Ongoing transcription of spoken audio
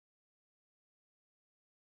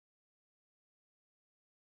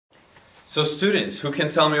So students, who can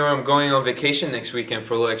tell me where I'm going on vacation next weekend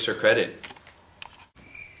for a little extra credit?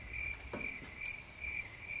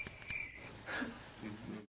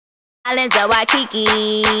 Islands of Waikiki.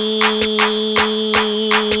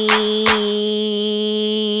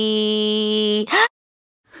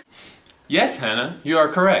 Yes, Hannah, you are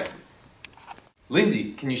correct.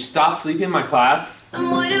 Lindsay, can you stop sleeping in my class?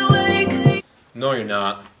 I'm wide awake. No, you're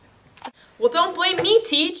not. Well, don't blame me,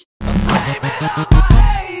 Teach.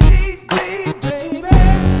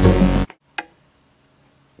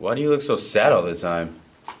 Why do you look so sad all the time?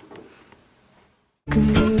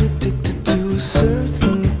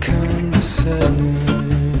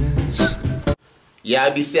 Yeah,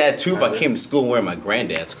 I'd be sad too if I came to school wearing my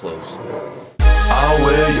granddad's clothes. I'll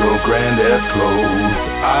wear your granddad's clothes.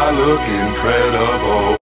 I look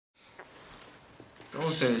incredible.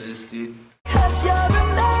 Don't say this, dude. 'Cause you're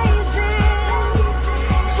amazing,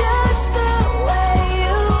 just the way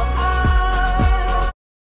you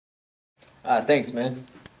are. Thanks, man.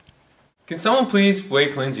 Can someone please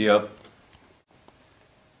wake Lindsay up?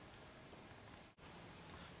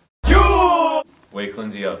 You! Wake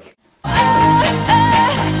Lindsay up.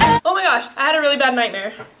 Oh my gosh, I had a really bad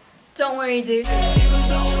nightmare. Don't worry, dude.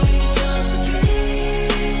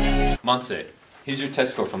 Monse, here's your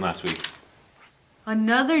test score from last week.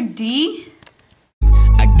 Another D?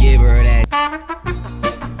 I give her that.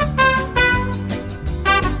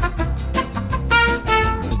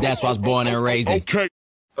 That's why I was born and raised in. Okay.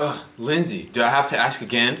 Lindsay, do I have to ask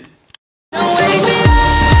again?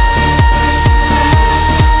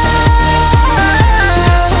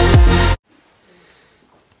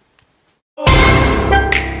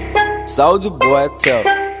 Soldier boy, tell.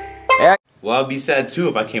 Well, I'd be sad too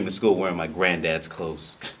if I came to school wearing my granddad's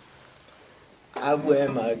clothes. I wear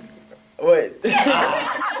my. Wait.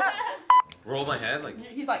 Roll my head like,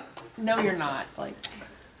 He's like, no, you're not. Like,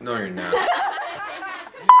 no, you're not.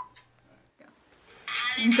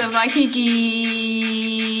 and so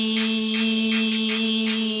Waikiki.